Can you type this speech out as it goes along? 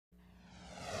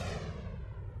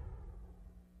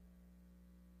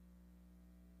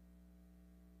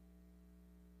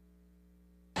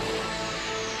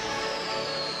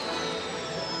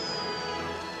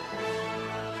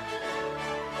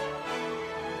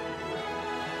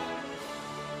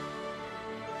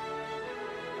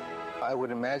I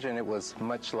would imagine it was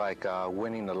much like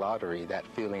winning the lottery, that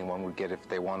feeling one would get if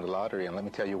they won the lottery. And let me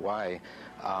tell you why.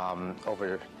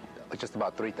 Over just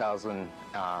about 3,000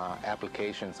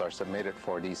 applications are submitted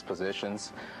for these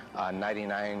positions.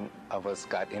 99 of us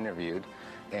got interviewed.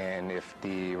 And if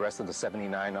the rest of the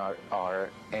 79 are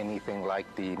anything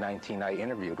like the 19 I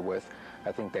interviewed with,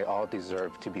 I think they all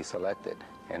deserve to be selected.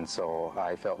 And so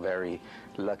I felt very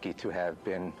lucky to have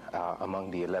been among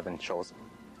the 11 chosen.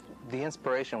 The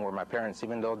inspiration were my parents.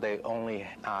 Even though they only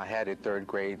had a third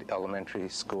grade elementary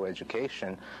school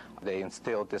education, they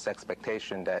instilled this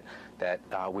expectation that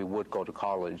we would go to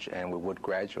college and we would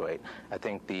graduate. I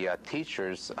think the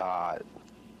teachers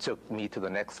took me to the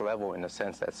next level in the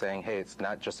sense that saying, hey, it's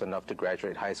not just enough to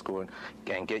graduate high school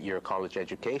and get your college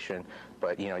education,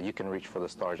 but you can reach for the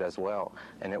stars as well.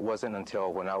 And it wasn't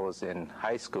until when I was in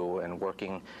high school and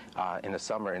working in the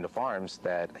summer in the farms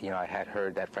that I had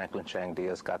heard that Franklin Chang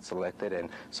Diaz got selected, and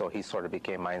so he sort of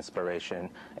became my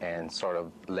inspiration and sort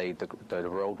of laid the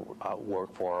road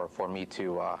work for me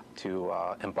to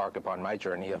embark upon my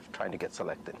journey of trying to get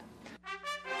selected.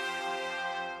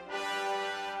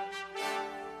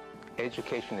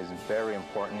 Education is very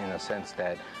important in the sense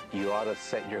that you ought to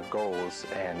set your goals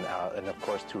and of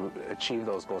course to achieve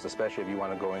those goals, especially if you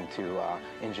want to go into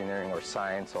engineering or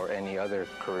science or any other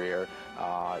career,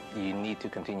 you need to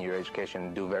continue your education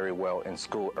and do very well in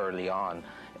school early on.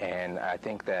 And I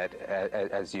think that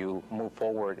as you move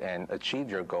forward and achieve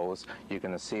your goals, you're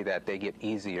going to see that they get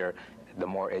easier the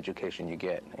more education you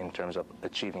get in terms of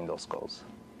achieving those goals.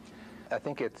 I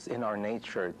think it's in our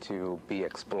nature to be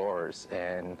explorers,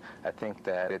 and I think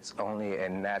that it's only a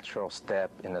natural step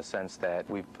in the sense that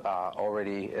we've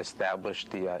already established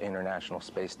the International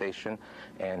Space Station,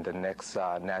 and the next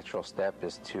natural step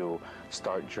is to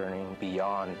start journeying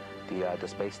beyond the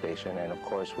space station, and of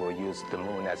course we'll use the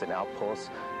moon as an outpost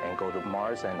and go to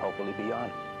Mars and hopefully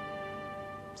beyond.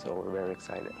 So we're very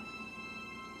excited.